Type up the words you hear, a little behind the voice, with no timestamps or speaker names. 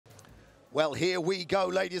Well, here we go,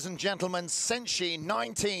 ladies and gentlemen. SENSHI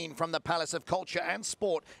 19 from the Palace of Culture and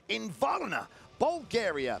Sport in Varna,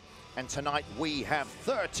 Bulgaria. And tonight we have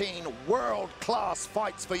 13 world-class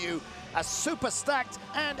fights for you. A super stacked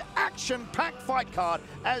and action-packed fight card,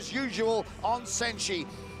 as usual on SENSHI.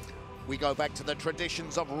 We go back to the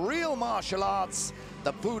traditions of real martial arts,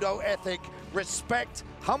 the Budo ethic, respect,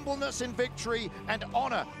 humbleness in victory, and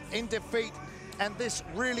honor in defeat. And this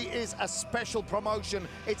really is a special promotion.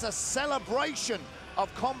 It's a celebration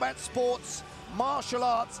of combat sports, martial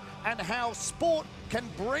arts, and how sport can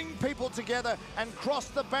bring people together and cross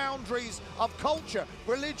the boundaries of culture,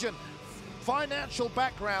 religion, financial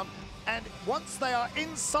background. And once they are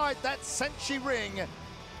inside that SENSHI ring,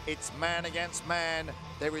 it's man against man.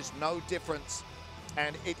 There is no difference.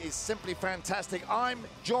 And it is simply fantastic. I'm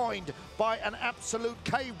joined by an absolute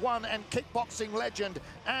K1 and kickboxing legend,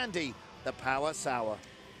 Andy the Power Sour.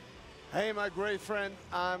 Hey, my great friend.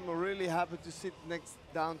 I'm really happy to sit next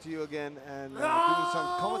down to you again and do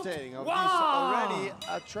some commentating of this already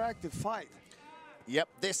attractive fight. Yep,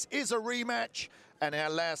 this is a rematch, and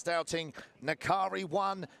our last outing, Naccari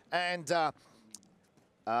won, and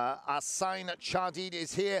Aissam Chadid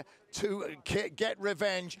is here to get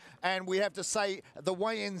revenge. And we have to say, the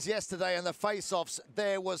weigh-ins yesterday and the face-offs,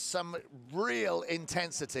 there was some real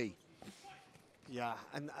intensity. Yeah,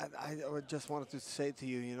 and I just wanted to say to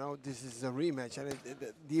you, you know, this is a rematch, and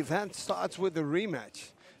the event starts with the rematch.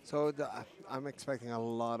 So I'm expecting a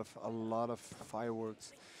lot of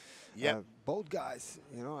fireworks. Yeah, both guys,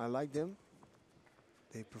 you know, I like them.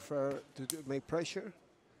 They prefer to make pressure.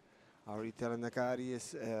 Our Italian Naccari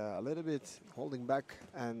is a little bit holding back,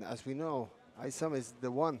 and as we know, Aissam is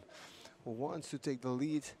the one who wants to take the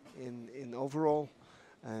lead in overall,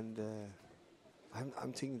 and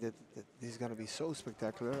I'm thinking that this is going to be so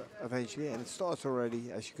spectacular eventually, and it starts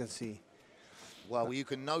already, as you can see. Well, you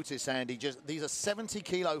can notice, Andy, these are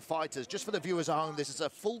 70-kilo fighters. Just for the viewers at home, this is a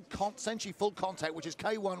SENSHI full contact, which is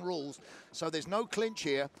K1 rules, so there's no clinch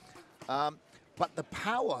here. But the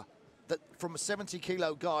power that from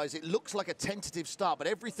 70-kilo guys, it looks like a tentative start, but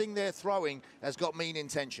everything they're throwing has got mean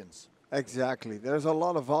intentions. Exactly. There's a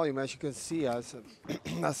lot of volume, as you can see. As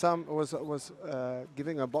Aissam was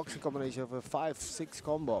giving a boxing combination of a 5-6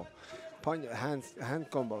 combo,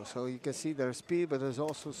 hand combo. So you can see there's speed, but there's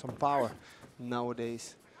also some power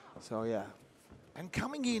nowadays. So yeah. And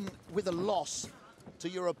coming in with a loss to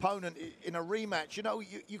your opponent in a rematch, you know,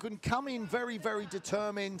 you can come in very, very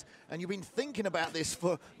determined, and you've been thinking about this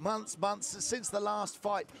for months since the last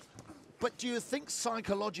fight. But do you think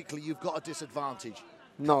psychologically you've got a disadvantage?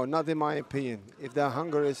 No, not in my opinion. If the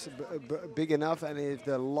hunger is big enough, and if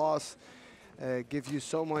the loss gives you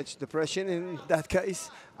so much depression in that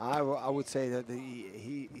case, I would say that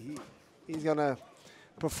he's going to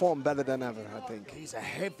perform better than ever, I think. These are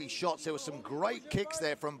heavy shots. There were some great kicks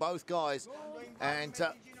there from both guys. And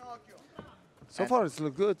so far it's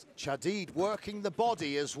looked good. Chadid working the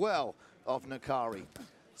body as well of Naccari.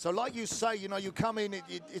 So like you say, you know, you come in,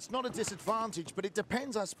 it's not a disadvantage, but it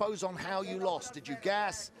depends, I suppose, on how you lost. Did you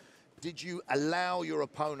gas? Did you allow your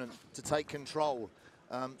opponent to take control?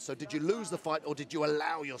 So did you lose the fight, or did you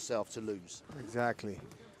allow yourself to lose? Exactly.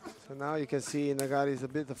 So now you can see Naccari is a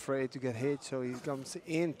bit afraid to get hit, so he comes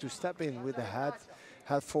in to step in with the head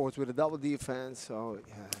forward with a double defense. So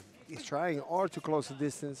yeah, he's trying or to close the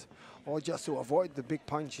distance, or just to avoid the big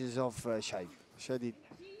punches of Chadid.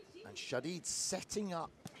 And Chadid setting up.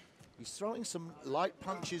 He's throwing some light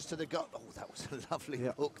punches to the gut. Oh, that was a lovely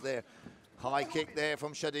hook there. High kick there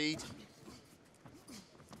from Chadid.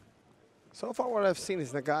 So far what I've seen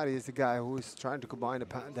is Naccari is the guy who is trying to combine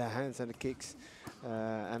the hands and the kicks.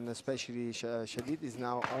 And especially Chadid is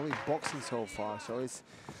now only boxing so far. So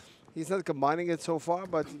he's not combining it so far,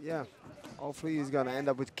 but yeah, hopefully he's going to end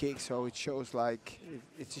up with kicks. So it shows like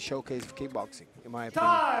it's a showcase of kickboxing, in my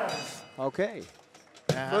opinion. Okay.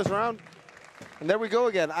 First round. And there we go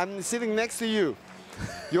again. I'm sitting next to you.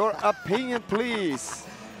 Your opinion, please.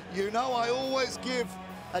 You know, I always give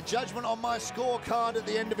a judgment on my scorecard at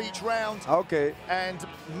the end of each round. Okay. And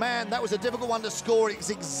man, that was a difficult one to score.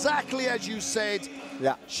 It's exactly as you said.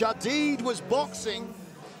 Yeah. Chadid was boxing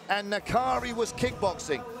and Naccari was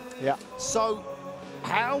kickboxing. Yeah. So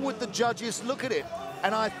how would the judges look at it?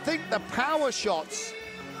 And I think the power shots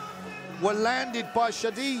were landed by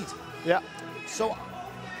Chadid. Yeah. So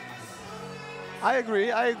I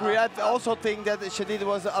agree. I also think that Chadid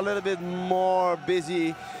was a little bit more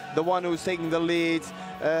busy, the one who's taking the lead.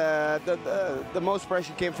 The most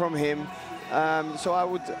pressure came from him. So I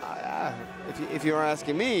would, if you're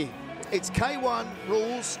asking me, it's K1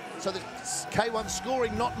 rules, so the K1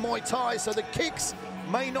 scoring, not Muay Thai, so the kicks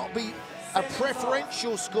may not be a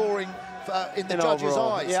preferential scoring in the judges'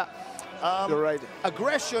 overall, eyes. Yeah, you're right.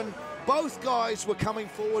 Aggression, both guys were coming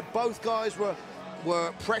forward, both guys were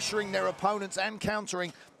pressuring their opponents and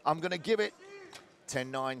countering. I'm going to give it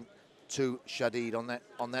 10-9 to Chadid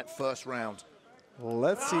on that first round.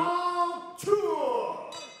 Let's see.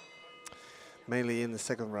 Mainly in the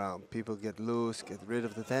second round, people get loose, get rid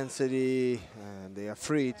of the intensity, and they are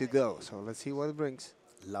free to go. So let's see what it brings.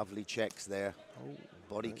 Lovely checks there.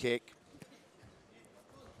 Body kick.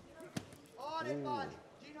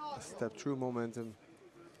 Step through momentum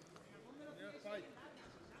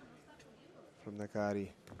from Naccari.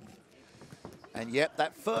 And yep,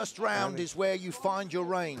 that first round is where you find your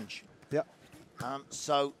range. Yeah.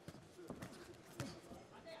 So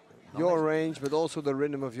your range, but also the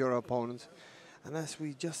rhythm of your opponent. And as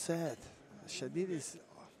we just said, Chadid is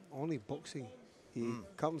only boxing. He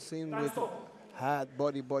comes in with head,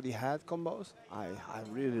 body, head combos. I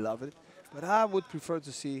really love it. But I would prefer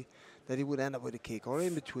to see that he would end up with a kick or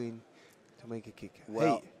in between to make a kick.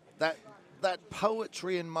 Well, that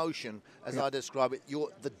poetry in motion, as I describe it,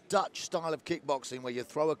 the Dutch style of kickboxing where you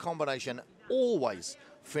throw a combination, always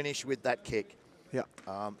finish with that kick. Yeah.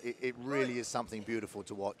 It really is something beautiful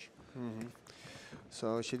to watch.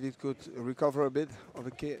 So Chadid could recover a bit of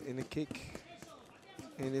a kick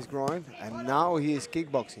in his groin, and now he is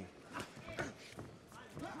kickboxing.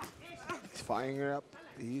 He's firing up.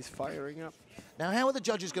 He's firing up. Now, how are the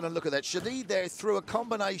judges going to look at that? Chadid there threw a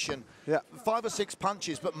combination, 5 or 6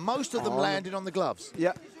 punches, but most of them landed on the gloves.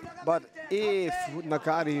 Yeah, but if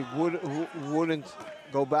Naccari wouldn't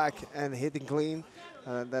go back and hit him clean,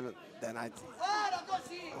 then I'd...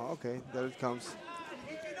 Oh, okay, there it comes.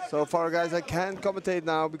 So far, guys, I can't commentate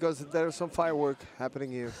now because there's some firework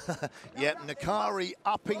happening here. Yeah, Naccari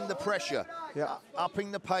upping the pressure,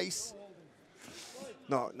 upping the pace.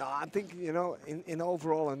 No, I think, you know, in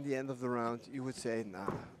overall, in the end of the round, you would say,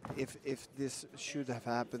 nah, if this should have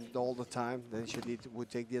happened all the time, then Chadid would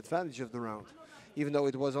take the advantage of the round, even though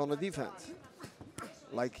it was on a defense,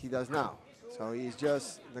 like he does now. So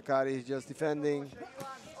Naccari is just defending,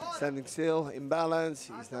 standing still, in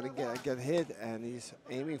balance, he's not get hit, and he's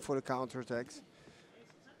aiming for the counterattacks.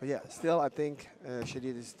 But yeah, still, I think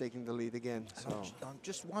Chadid is taking the lead again. So I'm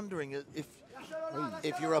just wondering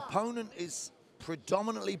if your opponent is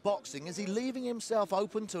predominantly boxing, is he leaving himself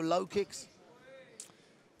open to low kicks?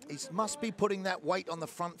 He must be putting that weight on the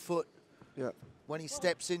front foot when he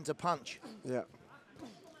steps in to punch. Yeah.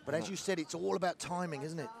 But as you said, it's all about timing,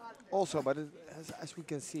 isn't it? Also, but as we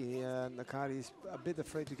can see, Naccari is a bit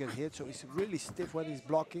afraid to get hit, so he's really stiff when he's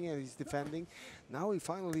blocking and he's defending. Now he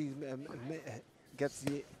finally gets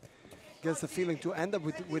the feeling to end up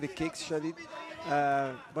with the kicks, Chadid.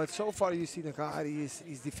 But so far you see Naccari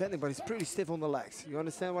is defending, but he's pretty stiff on the legs. You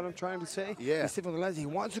understand what I'm trying to say? Yeah. He's stiff on the legs. He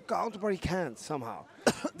wants to counter, but he can't somehow.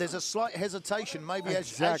 There's a slight hesitation, maybe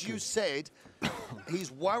as you said,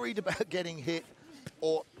 he's worried about getting hit,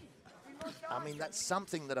 or, I mean, that's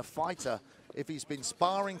something that a fighter, if he's been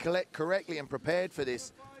sparring correctly and prepared for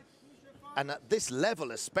this, and at this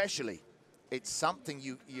level especially, it's something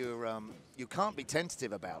you can't be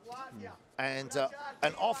tentative about. And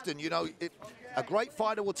often, you know, a great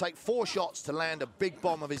fighter will take 4 shots to land a big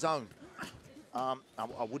bomb of his own. I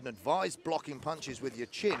wouldn't advise blocking punches with your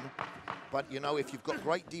chin, but, you know, if you've got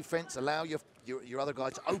great defense, allow your other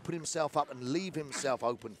guy to open himself up and leave himself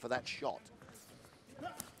open for that shot.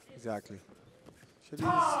 Exactly.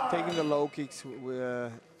 Chadid is taking the low kicks.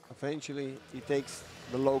 Eventually, he takes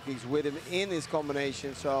the low kicks with him in his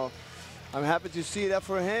combination. So I'm happy to see that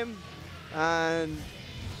for him. And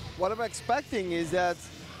what I'm expecting is that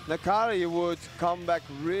Naccari would come back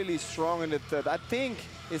really strong in the third. I think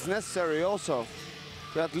it's necessary also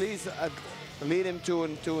to at least lead him to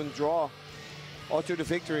a draw or to the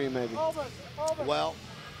victory maybe. Well,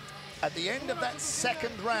 at the end of that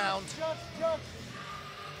second round,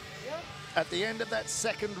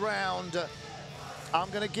 I'm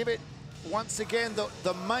going to give it, once again,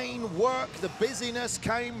 the main work, the busyness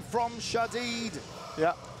came from Chadid.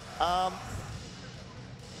 Yeah.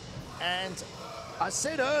 And I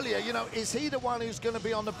said earlier, you know, is he the one who's going to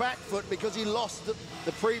be on the back foot because he lost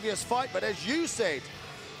the previous fight? But as you said,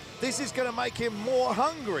 this is going to make him more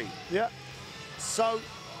hungry. Yeah. So,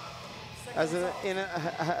 as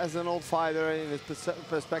an old fighter, in his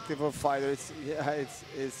perspective of fighter,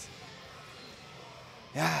 it's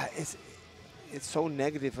so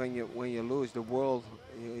negative when you lose the world.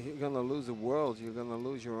 You're gonna lose the world. You're gonna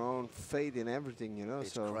lose your own faith in everything, you know.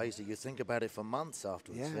 It's crazy. You think about it for months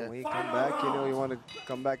afterwards. Yeah, when you come back, you know, you want to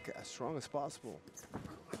come back as strong as possible.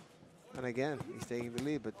 And again, he's taking the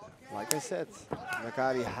lead. But like I said,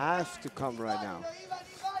 Naccari has to come right now.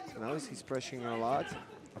 Now he's pressuring a lot.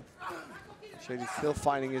 Chadid still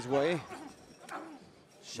finding his way.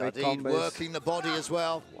 Chadid working the body as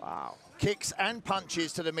well. Wow. Kicks and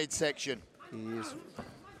punches to the midsection.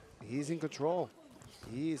 He's in control.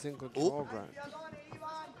 He is in control, Grant.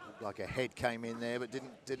 Like a head came in there, but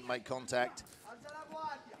didn't make contact.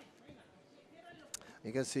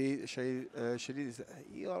 You can see Chadid,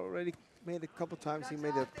 he already made a couple times. He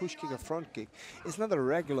made a push kick, a front kick. It's not a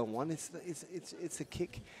regular one. It's a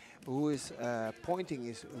kick who is pointing.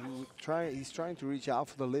 He's trying to reach out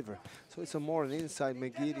for the liver. So it's a more an inside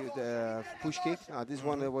Megiddo push kick. This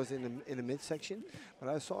one was in the midsection, but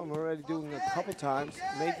I saw him already doing a couple times,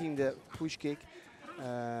 making the push kick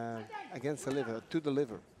against the liver, to the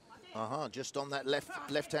liver. Just on that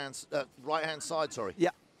right hand side, sorry.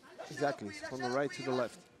 Yeah, exactly, from the right to the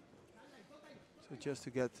left. So just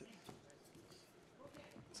to get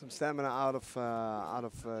some stamina out of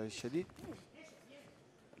Chadid.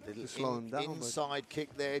 Little slow him down, inside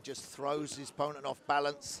kick there, just throws his opponent off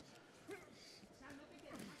balance.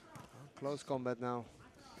 Close combat now.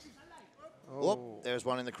 Oh, there's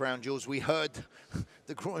one in the crown jewels. We heard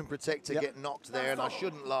the groin protector get knocked there, and I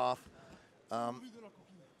shouldn't laugh.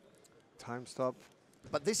 Time stop.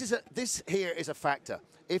 But this here is a factor.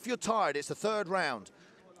 If you're tired, it's the third round,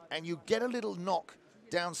 and you get a little knock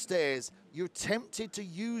downstairs, you're tempted to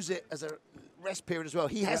use it as a rest period as well.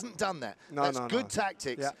 He hasn't done that. That's good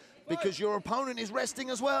tactics because your opponent is resting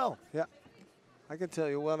as well. Yeah. I can tell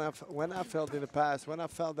you, when I felt in the past, when I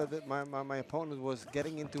felt that my opponent was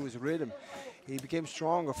getting into his rhythm, he became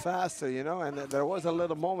stronger, faster, you know, and there was a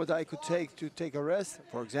little moment I could take a rest.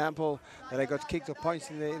 For example, that I got kicked or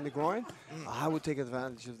punched in the groin, I would take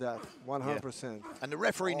advantage of that, 100%. Yeah. And the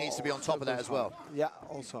referee needs to be on top of that as well. Yeah,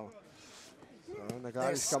 also. So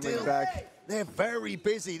Naccari's coming back. They're very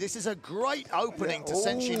busy. This is a great opening to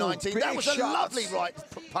SENSHI 19. That was a lovely right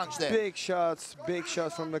punch there. Big shots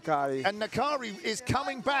from Naccari. And Naccari is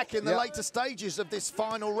coming back in the later stages of this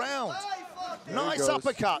final round. Nice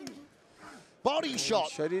uppercut. Body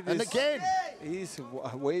shot. Chadid and again. He's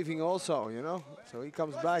waving also, you know. So he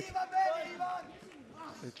comes back.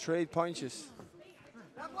 They trade punches.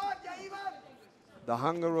 The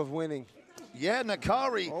hunger of winning. Yeah,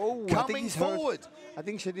 Naccari coming forward. I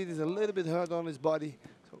think Chadid is a little bit hurt on his body.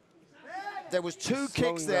 So there was two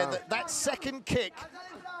kicks there. That second kick,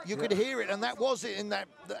 you could hear it, and that was it in that,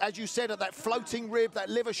 as you said, at that floating rib, that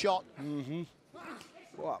liver shot.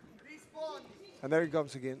 Wow. And there he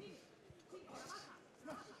comes again.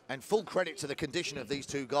 And full credit to the condition of these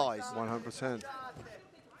two guys. 100%.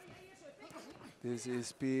 This is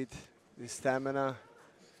speed, this stamina.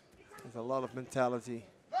 There's a lot of mentality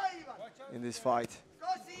in this fight.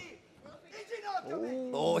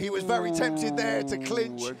 Oh, he was very tempted there to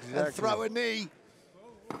clinch and throw a knee.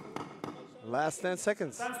 Last 10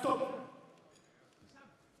 seconds.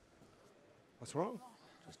 What's wrong?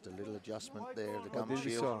 Just a little adjustment there, the gum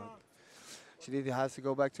shield. Chadid has to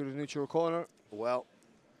go back to the neutral corner. Well,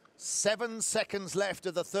 7 seconds left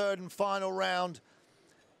of the third and final round.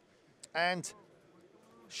 And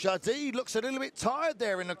Chadid looks a little bit tired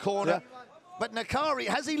there in the corner. But Naccari,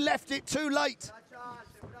 has he left it too late?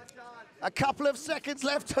 A couple of seconds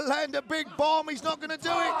left to land a big bomb. He's not going to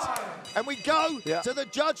do it. And we go to the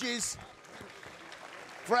judges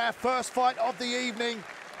for our first fight of the evening.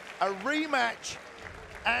 A rematch.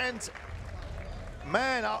 And,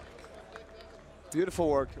 man, beautiful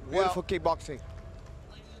work. Beautiful kickboxing.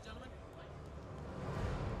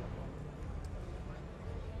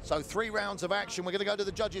 So 3 rounds of action. We're going to go to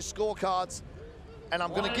the judges' scorecards. And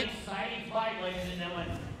I'm going to get... exciting fight, ladies and gentlemen.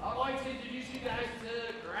 I'd like to introduce you guys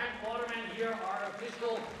to Grant Waterman here, our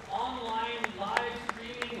official online live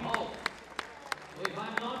streaming host. If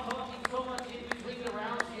I'm not talking so much in between the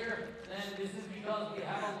rounds here, then this is because we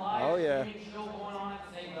have a live streaming show going on at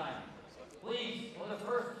the same time. Please, for the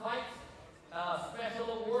first fight,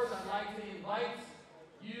 special award, I'd like to invite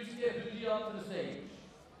Yusuke Fuji up to the stage.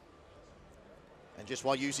 And just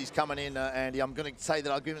while Yusi's coming in, Andy, I'm going to say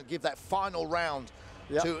that I'm going to give that final round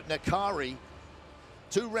to Naccari.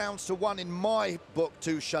 2 rounds to 1 in my book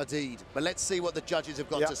to Chadid. But let's see what the judges have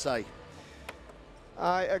got to say.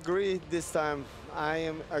 I agree this time. I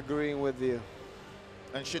am agreeing with you.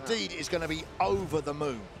 And Chadid is going to be over the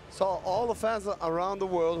moon. So all the fans around the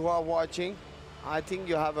world who are watching, I think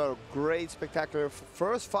you have a great, spectacular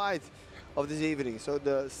first fight of this evening. So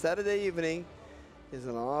the Saturday evening is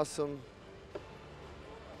an awesome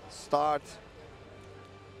start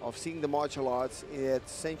of seeing the martial arts at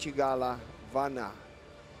SENSHI Gala, Varna.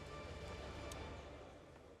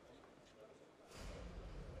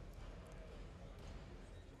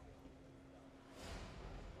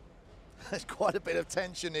 There's quite a bit of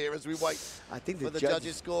tension here as we wait I think for the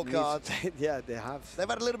judges' scorecards. Yeah, they have. They've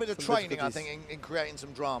had a little bit of training, I think, in creating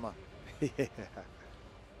some drama. Yeah. But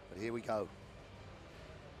here we go.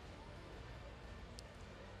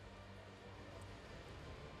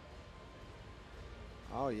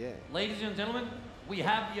 Oh, yeah. Ladies and gentlemen, we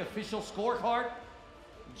have the official scorecard.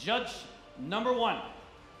 Judge number 1,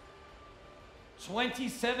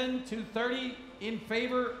 27-30 in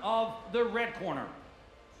favor of the red corner.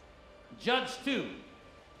 Judge 2,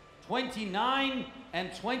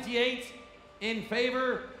 29-28 in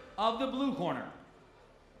favor of the blue corner.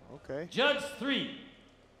 Okay. Judge 3,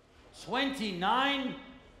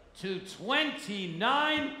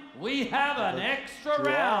 29-29. We have an extra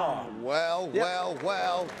round. Well, Yep.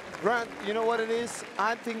 well. Grant, you know what it is?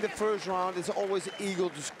 I think the first round is always equal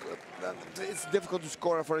to it's difficult to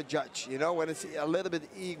score for a judge, you know, when it's a little bit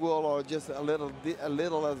equal or just a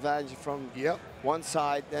little advantage from one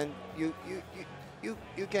side, then you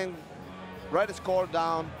can write a score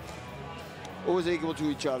down. Always equal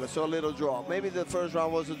to each other, so a little draw. Maybe the first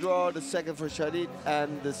round was a draw, the second for Chadid,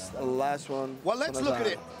 and this last one. Well, let's look at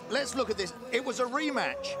it. Let's look at this. It was a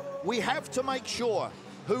rematch. We have to make sure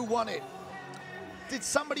who won it. Did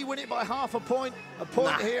somebody win it by half a point? A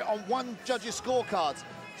point here on one judge's scorecards.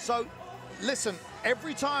 So, listen,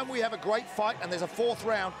 every time we have a great fight and there's a fourth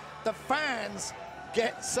round, the fans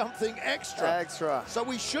get something extra. So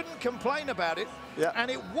we shouldn't complain about it. Yeah.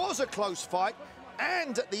 And it was a close fight.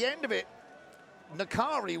 And at the end of it,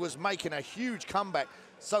 Naccari was making a huge comeback.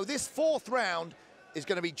 So this fourth round is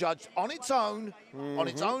going to be judged on its own, on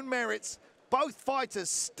its own merits. Both fighters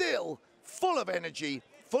still full of energy,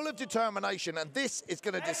 full of determination, and this is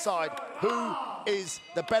going to decide who is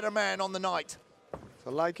the better man on the night. So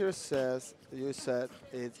like you said,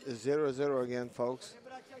 it's 0-0 again, folks.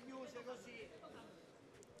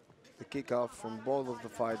 The kickoff from both of the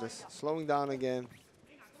fighters. Slowing down again,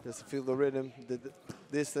 just to feel the rhythm, the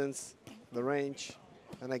distance, the range.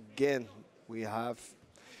 And again, we have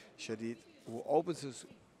Chadid, who opens his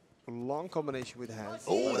long combination with hands.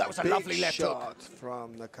 Oh, that was a lovely left shot hook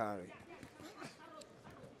from Naccari.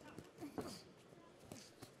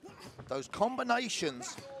 Those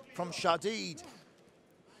combinations from Chadid.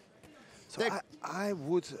 So I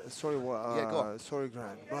would, sorry, go on. sorry,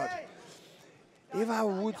 Grant, but if I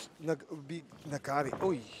would be Naccari,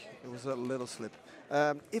 oh, it was a little slip.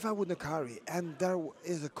 If I would Naccari and there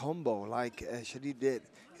is a combo like Chadid did,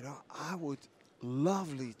 you know, I would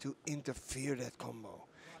lovely to interfere that combo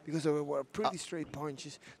because there were pretty straight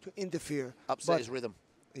punches to interfere. Upset his rhythm.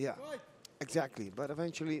 Yeah, exactly. But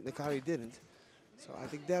eventually Naccari didn't. So I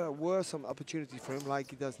think there were some opportunities for him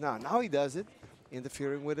like he does now. Now he does it,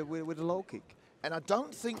 interfering with a low kick. And I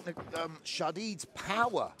don't think that Chadid's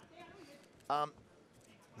power,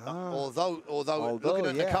 although looking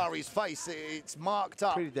at Naccari's face, it's marked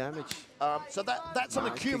up. Pretty damaged. So that's an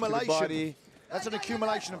accumulation. That's an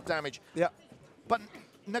accumulation of damage. Yeah. But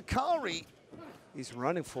Naccari, he's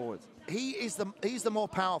running forward. He's the more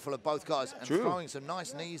powerful of both guys and throwing some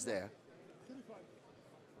nice knees there.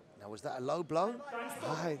 Now, was that a low blow?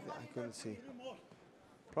 I couldn't see.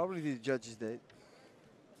 Probably the judges did.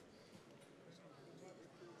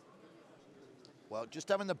 Well, just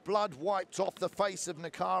having the blood wiped off the face of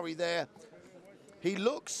Naccari there. He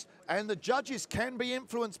looks, and the judges can be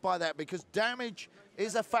influenced by that because damage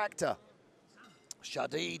is a factor.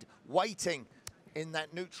 Chadid waiting in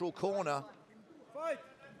that neutral corner.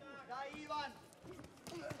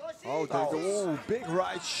 Oh, big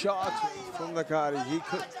right shot from Naccari.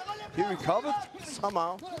 He recovered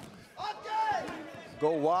somehow.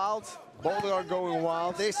 Go wild. Both are going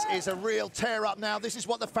wild. This is a real tear up now. This is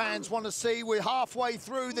what the fans want to see. We're halfway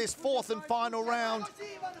through this fourth and final round.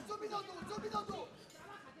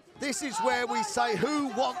 This is where we say who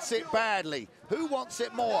wants it badly, who wants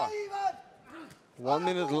it more. 1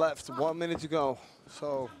 minute left, 1 minute to go.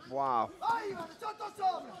 So, wow.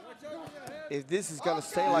 If this is going to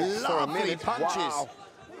stay like for a minute, punches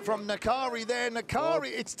from Naccari there.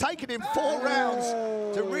 Naccari, it's taken him 4 rounds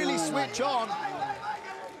to really switch on.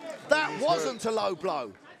 That wasn't a low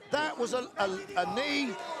blow. That was a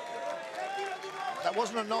knee. That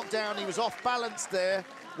wasn't a knockdown. He was off balance there,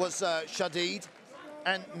 was Chadid.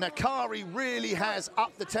 And Naccari really has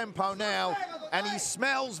upped the tempo now, and he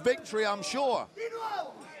smells victory, I'm sure.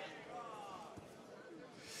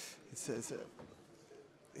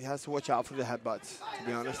 He has to watch out for the headbutts, to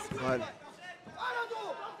be honest. But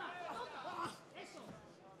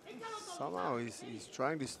somehow he's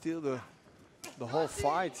trying to steal the whole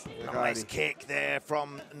fight. Nice kick there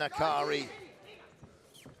from Naccari.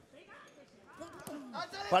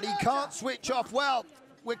 But he can't switch off. Well,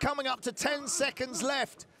 we're coming up to 10 seconds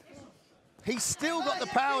left. He's still got the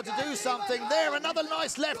power to do something. There, another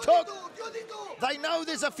nice left hook. They know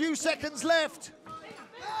there's a few seconds left.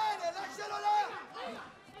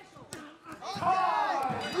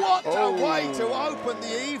 What a way to open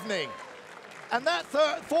the evening. And that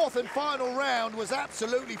fourth and final round was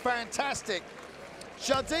absolutely fantastic.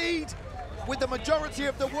 Chadid with the majority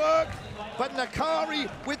of the work, but Naccari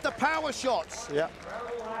with the power shots. Yeah.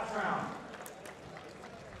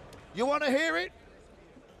 You want to hear it?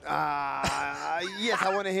 Yes,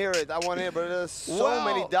 I want to hear it. I want to hear it, but there's so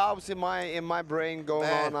many doubts in my brain going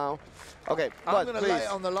on now. Okay, I'm going to lay it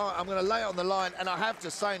on the line. I'm going to lay it on the line, and I have to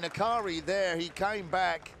say, Naccari there, he came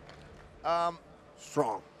back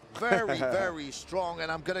strong. Very, very strong,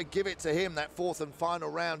 and I'm going to give it to him, that fourth and final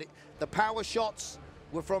round. The power shots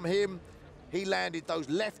were from him. He landed those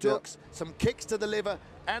left hooks, some kicks to the liver,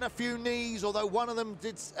 and a few knees, although one of them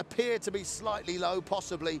did appear to be slightly low,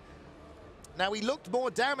 possibly. Now, he looked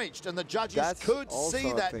more damaged, and the judges could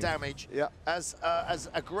see that damage as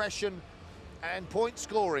aggression and point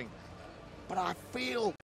scoring. But I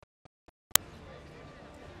feel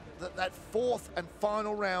that that fourth and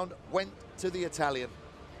final round went to the Italian.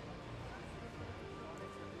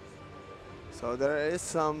 So there are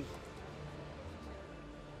some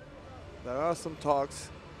talks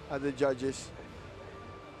at the judges.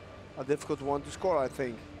 A difficult one to score, I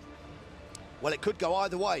think. Well, it could go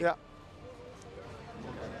either way. Yeah.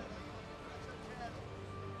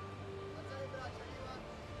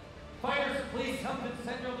 Fighters, please come to the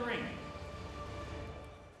center of the ring.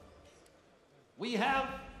 We have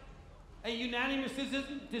a unanimous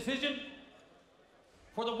decision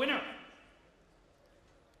for the winner.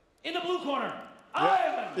 In the blue corner,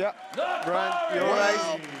 Aissam, Brian, you're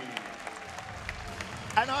right.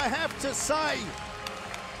 And I have to say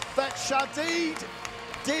that Chadid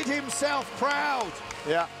did himself proud.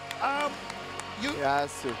 Yeah.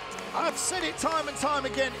 Yes. I've said it time and time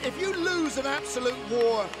again. If you lose an absolute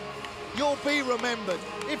war, you'll be remembered.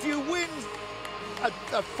 If you win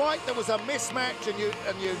a fight that was a mismatch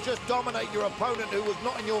and you just dominate your opponent who was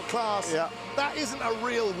not in your class, that isn't a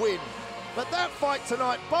real win. But that fight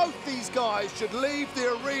tonight, both these guys should leave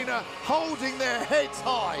the arena holding their heads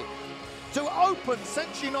high. To open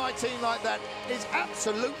SENSHI 19 like that is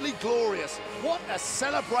absolutely glorious. What a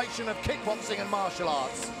celebration of kickboxing and martial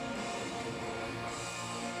arts.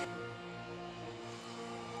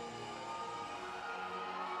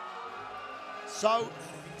 So,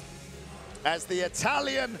 as the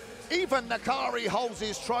Italian, even Naccari holds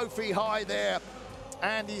his trophy high there,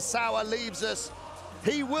 and Aissam leaves us.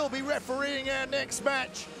 He will be refereeing our next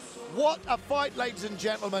match. What a fight, ladies and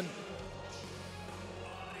gentlemen.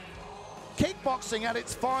 Kickboxing at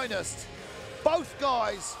its finest. Both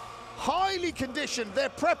guys highly conditioned. Their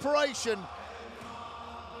preparation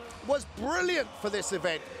was brilliant for this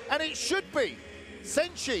event, and it should be.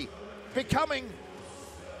 SENSHI becoming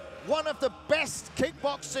one of the best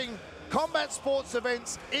kickboxing combat sports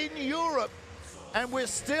events in Europe. And we're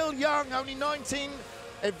still young, only 19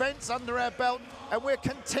 events under our belt, and we're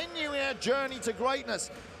continuing our journey to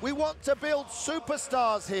greatness. We want to build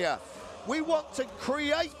superstars here. We want to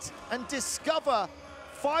create and discover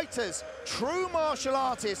fighters, true martial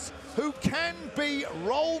artists who can be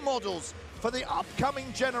role models for the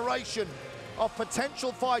upcoming generation of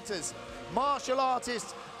potential fighters, martial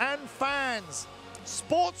artists and fans.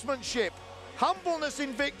 Sportsmanship, humbleness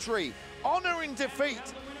in victory, honor in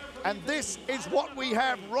defeat. And this is what we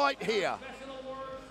have right here.